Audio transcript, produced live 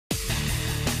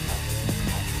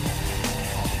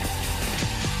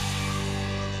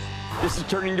This is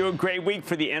turning into a great week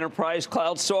for the enterprise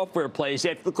cloud software plays.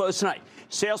 After the close tonight,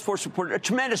 Salesforce reported a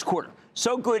tremendous quarter.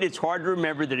 So good, it's hard to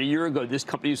remember that a year ago, this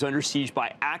company was under siege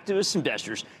by activist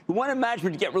investors who wanted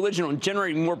management to get religion on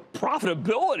generating more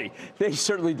profitability. They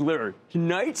certainly delivered.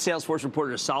 Tonight, Salesforce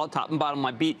reported a solid top and bottom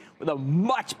line beat with a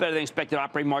much better than expected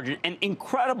operating margin and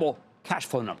incredible cash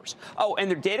flow numbers. Oh, and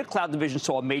their data cloud division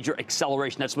saw a major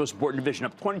acceleration. That's the most important division,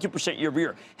 up 22% year over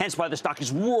year. Hence why the stock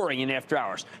is roaring in after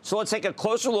hours. So let's take a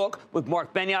closer look with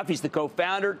Marc Benioff. He's the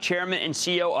co-founder, chairman, and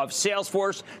CEO of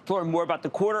Salesforce to learn more about the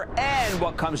quarter and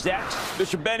what comes next.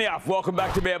 Mr. Benioff, welcome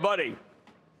back to me, buddy.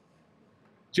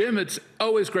 Jim, it's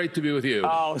always great to be with you.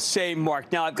 Oh, same,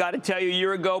 Mark. Now, I've got to tell you, a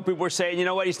year ago, people were saying, you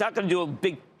know what, he's not going to do a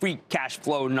big free cash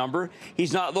flow number.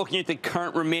 He's not looking at the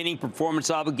current remaining performance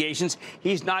obligations.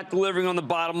 He's not delivering on the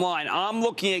bottom line. I'm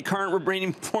looking at current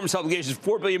remaining performance obligations,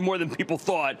 $4 billion more than people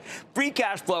thought. Free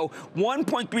cash flow,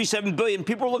 $1.37 billion.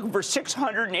 People are looking for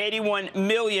 $681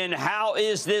 million. How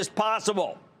is this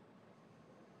possible?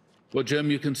 Well,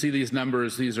 Jim, you can see these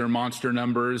numbers. These are monster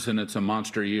numbers, and it's a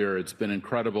monster year. It's been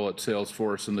incredible at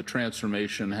Salesforce, and the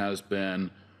transformation has been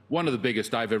one of the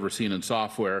biggest I've ever seen in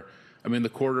software. I mean, the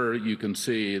quarter, you can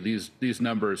see these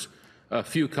numbers.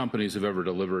 Few companies have ever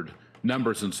delivered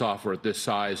numbers in software at this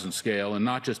size and scale, and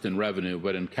not just in revenue,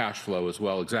 but in cash flow as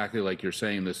well. Exactly like you're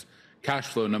saying, this cash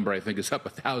flow number, I think, is up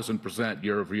 1,000%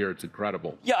 year over year. It's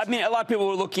incredible. Yeah, I mean, a lot of people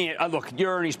were looking at, look,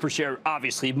 your earnings per share,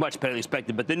 obviously much better than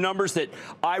expected, but the numbers that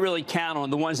I really count on,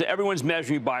 the ones that everyone's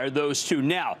measuring by, are those two.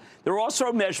 Now, they're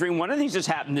also measuring, one of the things that's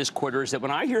happened this quarter is that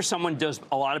when I hear someone does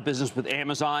a lot of business with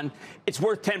Amazon, it's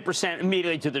worth 10%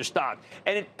 immediately to their stock.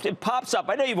 And it pops up.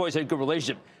 I know you've always had a good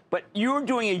relationship, but you're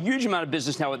doing a huge amount of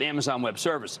business now with Amazon Web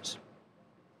Services.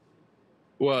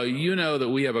 Well, you know that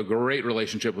we have a great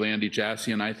relationship with Andy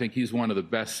Jassy, and I think he's one of the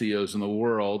best CEOs in the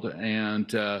world. And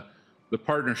the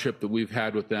partnership that we've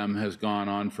had with them has gone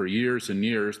on for years and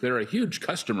years. They're a huge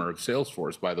customer of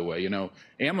Salesforce, by the way. You know,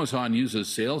 Amazon uses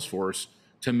Salesforce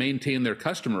to maintain their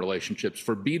customer relationships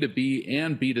for B2B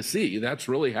and B2C. That's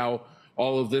really how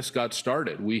all of this got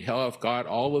started. We have got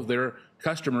all of their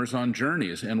customers on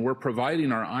journeys, and we're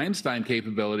providing our Einstein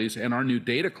capabilities and our new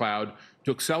data cloud to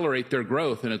accelerate their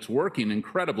growth, and it's working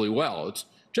incredibly well. It's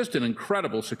just an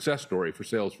incredible success story for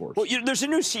Salesforce. Well, there's a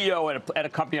new CEO at a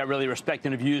company I really respect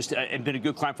and have used and been a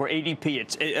good client for, ADP.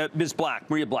 It's Ms. Black,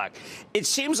 Maria Black. It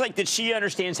seems like that she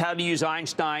understands how to use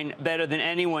Einstein better than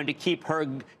anyone to keep her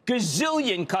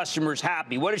gazillion customers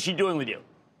happy. What is she doing with you?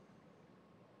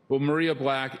 Well, Maria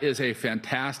Black is a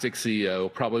fantastic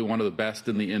CEO, probably one of the best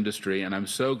in the industry, and I'm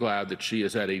so glad that she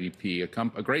is at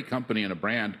ADP, a great company and a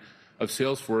brand of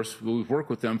Salesforce. We've worked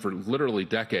with them for literally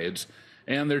decades,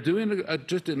 and they're doing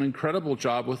just an incredible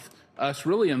job with us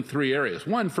really in three areas.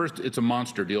 One, first, it's a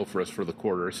monster deal for us for the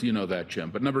quarter, so you know that, Jim.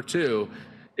 But number two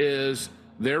is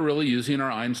they're really using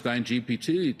our Einstein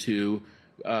GPT to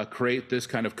create this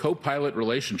kind of co-pilot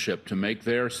relationship to make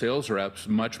their sales reps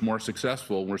much more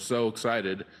successful. We're so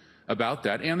excited about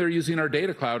that. And they're using our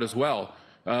data cloud as well,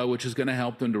 which is going to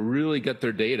help them to really get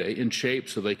their data in shape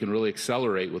so they can really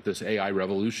accelerate with this AI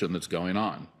revolution that's going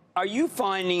on. Are you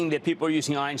finding that people are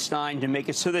using Einstein to make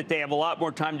it so that they have a lot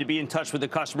more time to be in touch with the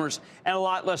customers and a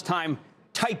lot less time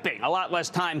typing, a lot less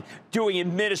time doing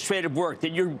administrative work,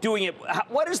 that you're doing it?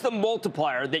 What is the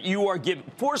multiplier that you are giving,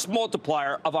 force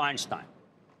multiplier of Einstein?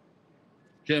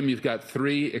 Jim, you've got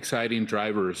three exciting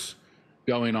drivers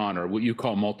going on, or what you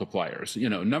call multipliers. You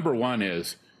know, number one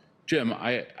is, Jim,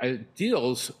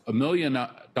 deals $1 million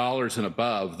and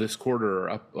above this quarter are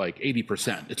up like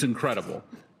 80%. It's incredible.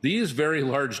 These very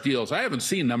large deals, I haven't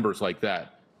seen numbers like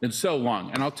that in so long.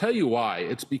 And I'll tell you why.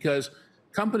 It's because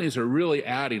companies are really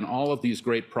adding all of these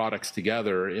great products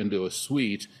together into a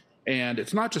suite. And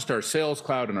it's not just our sales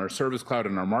cloud and our service cloud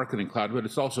and our marketing cloud, but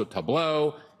it's also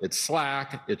Tableau, it's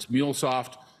Slack, it's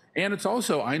MuleSoft, and it's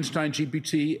also Einstein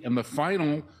GPT. And the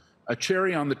final, a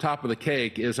cherry on the top of the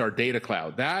cake, is our data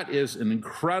cloud. That is an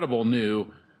incredible new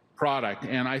product.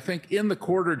 And I think in the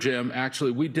quarter, Jim,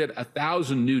 actually, we did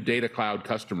 1,000 new data cloud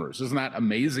customers. Isn't that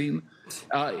amazing?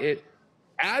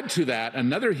 Add to that,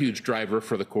 another huge driver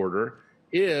for the quarter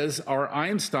is our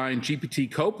Einstein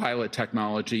GPT Copilot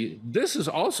technology. This is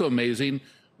also amazing,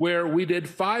 where we did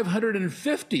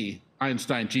 550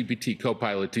 Einstein GPT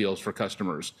Copilot deals for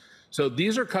customers. So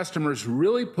these are customers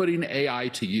really putting AI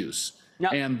to use. Now,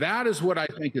 and that is what I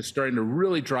think is starting to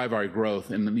really drive our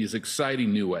growth in these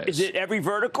exciting new ways. Is it every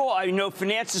vertical? I know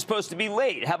finance is supposed to be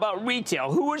late. How about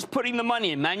retail? Who is putting the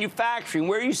money in? Manufacturing?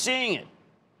 Where are you seeing it?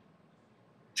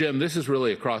 Jim, this is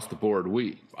really across the board.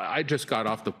 I just got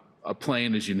off a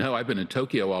plane, as you know. I've been in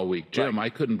Tokyo all week. Jim, right. I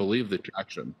couldn't believe the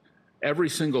traction every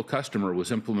single customer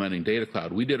was implementing Data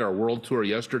Cloud. We did our world tour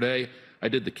yesterday. I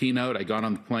did the keynote. I got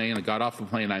on the plane. I got off the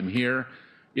plane. I'm here.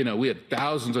 You know, we had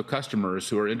thousands of customers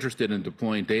who are interested in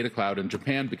deploying Data Cloud in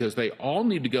Japan because they all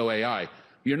need to go AI.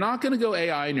 You're not going to go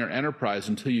AI in your enterprise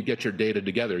until you get your data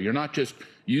together. You're not just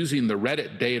using the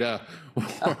Reddit data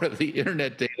or the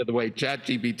internet data the way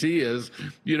ChatGPT is,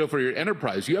 you know, for your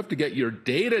enterprise. You have to get your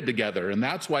data together, and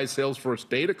that's why Salesforce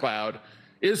Data Cloud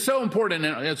is so important,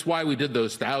 and it's why we did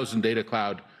those 1,000 Data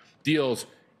Cloud deals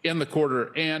in the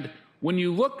quarter. And when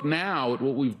you look now at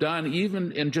what we've done,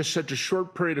 even in just such a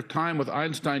short period of time with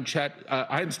Einstein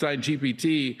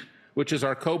GPT, which is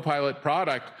our Copilot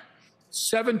product,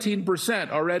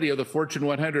 17% already of the Fortune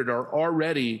 100 are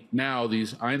already now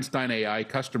these Einstein AI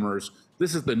customers.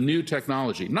 This is the new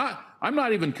technology. I'm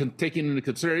not even taking into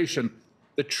consideration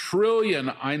the trillion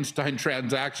Einstein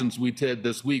transactions we did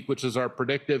this week, which is our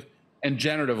predictive and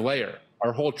generative layer,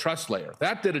 our whole trust layer.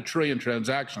 That did 1 trillion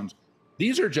transactions.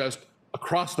 These are just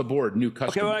across the board new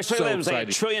customers. Okay, well, I saw it was like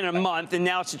 1 trillion a month, and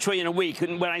now it's 1 trillion a week.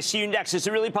 And when I see you next, is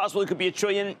it really possible it could be 1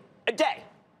 trillion a day?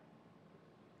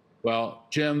 Well,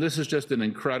 Jim, this is just an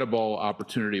incredible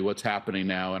opportunity, what's happening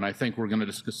now. And I think we're going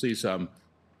to see some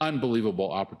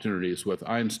unbelievable opportunities with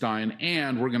Einstein,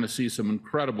 and we're going to see some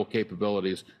incredible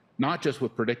capabilities, not just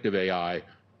with predictive AI,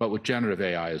 but with generative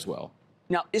AI as well.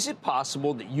 Now, is it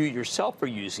possible that you yourself are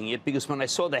using it? Because when I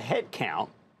saw the head count,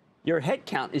 your head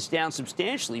count is down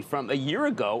substantially from a year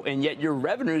ago, and yet your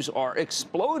revenues are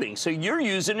exploding. So you're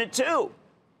using it too.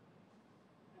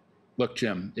 Look,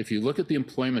 Jim, if you look at the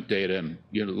employment data and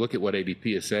you look at what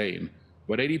ADP is saying,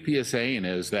 what ADP is saying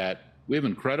is that we have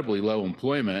incredibly low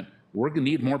employment. We're going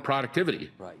to need more productivity.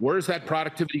 Right. Where is that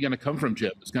productivity going to come from,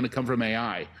 Jim? It's going to come from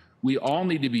AI. We all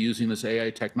need to be using this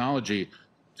AI technology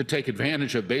to take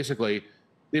advantage of basically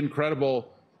the incredible,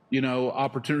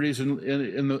 opportunities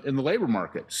in the labor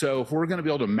market. So if we're going to be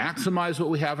able to maximize what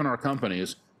we have in our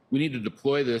companies, we need to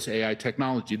deploy this AI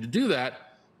technology. To do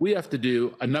that, we have to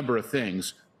do a number of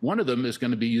things. One of them is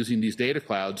going to be using these data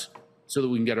clouds so that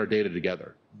we can get our data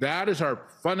together. That is our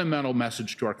fundamental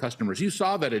message to our customers. You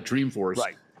saw that at Dreamforce,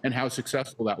 right, and how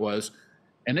successful that was.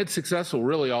 And it's successful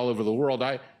really all over the world.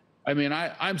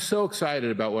 I'm so excited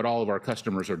about what all of our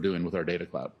customers are doing with our data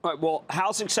cloud. All right, well,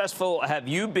 how successful have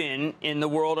you been in the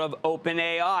world of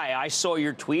OpenAI? I saw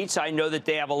your tweets. I know that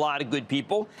they have a lot of good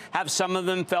people. Have some of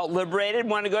them felt liberated,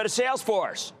 want to go to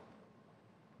Salesforce?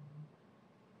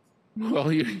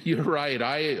 Well, you're right.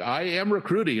 I am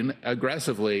recruiting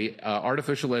aggressively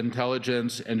artificial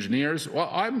intelligence engineers. Well,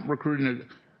 I'm recruiting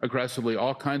aggressively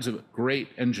all kinds of great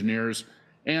engineers.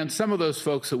 And some of those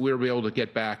folks that we'll be able to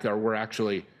get back were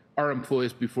actually our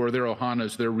employees before, their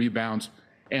Ohanas, their rebounds.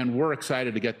 And we're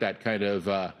excited to get that kind of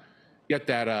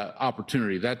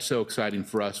opportunity. That's so exciting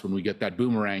for us when we get that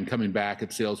boomerang coming back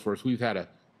at Salesforce. We've had a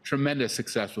tremendous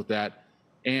success with that.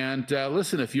 And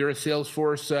listen, if you're a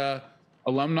Salesforce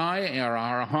alumni or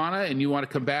our Ohana and you want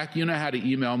to come back, you know how to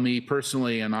email me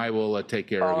personally and I will take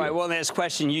care of you. All right, well, last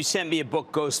question. You sent me a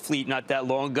book, Ghost Fleet, not that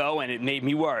long ago, and it made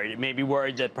me worried. It made me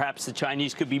worried that perhaps the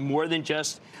Chinese could be more than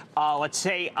just, let's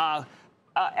say,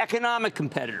 economic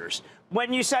competitors.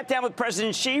 When you sat down with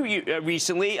President Xi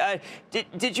recently,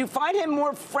 did you find him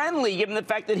more friendly, given the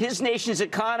fact that his nation's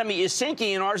economy is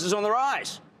sinking and ours is on the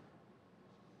rise?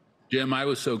 Jim, I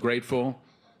was so grateful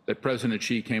that President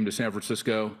Xi came to San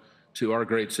Francisco, to our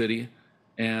great city.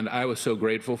 And I was so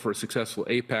grateful for a successful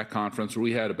APAC conference where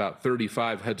we had about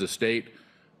 35 heads of state.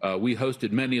 We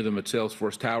hosted many of them at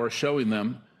Salesforce Tower, showing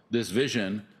them this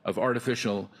vision of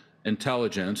artificial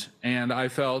intelligence. And I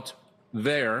felt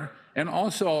there, and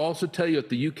also I'll also tell you at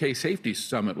the UK Safety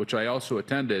Summit, which I also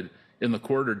attended in the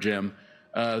quarter, Jim,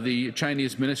 the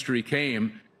Chinese ministry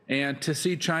came, and to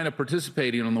see China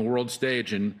participating on the world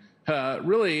stage and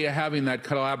really having that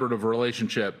collaborative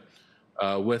relationship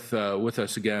with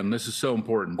us again. This is so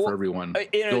important for everyone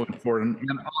going forward.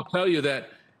 And I'll tell you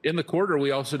that in the quarter, we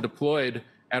also deployed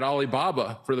at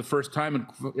Alibaba for the first time,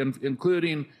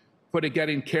 including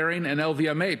getting Caring and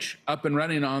LVMH up and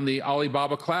running on the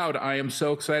Alibaba cloud. I am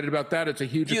so excited about that. It's a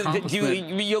huge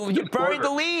accomplishment. You buried the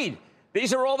lead.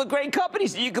 These are all the great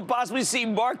companies that you could possibly see.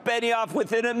 Marc Benioff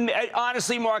with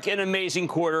honestly, Marc, an amazing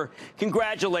quarter.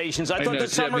 Congratulations. I thought the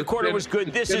summer quarter was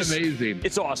good. This is amazing.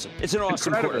 It's awesome. It's an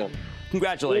awesome quarter.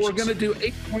 Congratulations. Well, we're going to do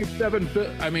 8.7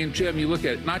 billion. I mean, Jim, you look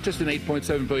at not just an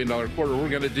 $8.7 billion quarter. We're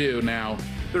going to do now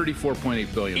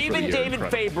 $34.8 billion. Even David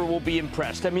Faber will be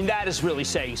impressed. I mean, that is really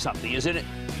saying something, isn't it?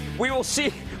 We will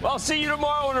see Well, I'll see you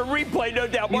tomorrow on a replay, no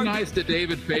doubt. Be nice to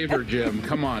David Faber, Jim.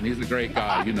 Come on, he's a great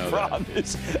guy. You know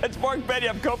promise. that. That's Marc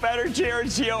Benioff, co-founder, chair, and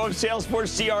CEO of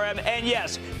Salesforce CRM. And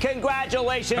yes,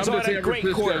 congratulations on a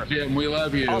great quarter. Jim, we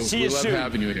love you. I'll see you soon. We love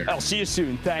having you here. I'll see you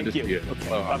soon. Thank you. Okay,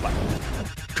 bye-bye.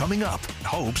 Coming up,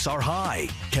 hopes are high.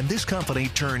 Can this company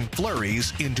turn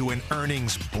flurries into an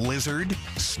earnings blizzard?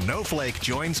 Snowflake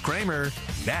joins Cramer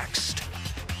next.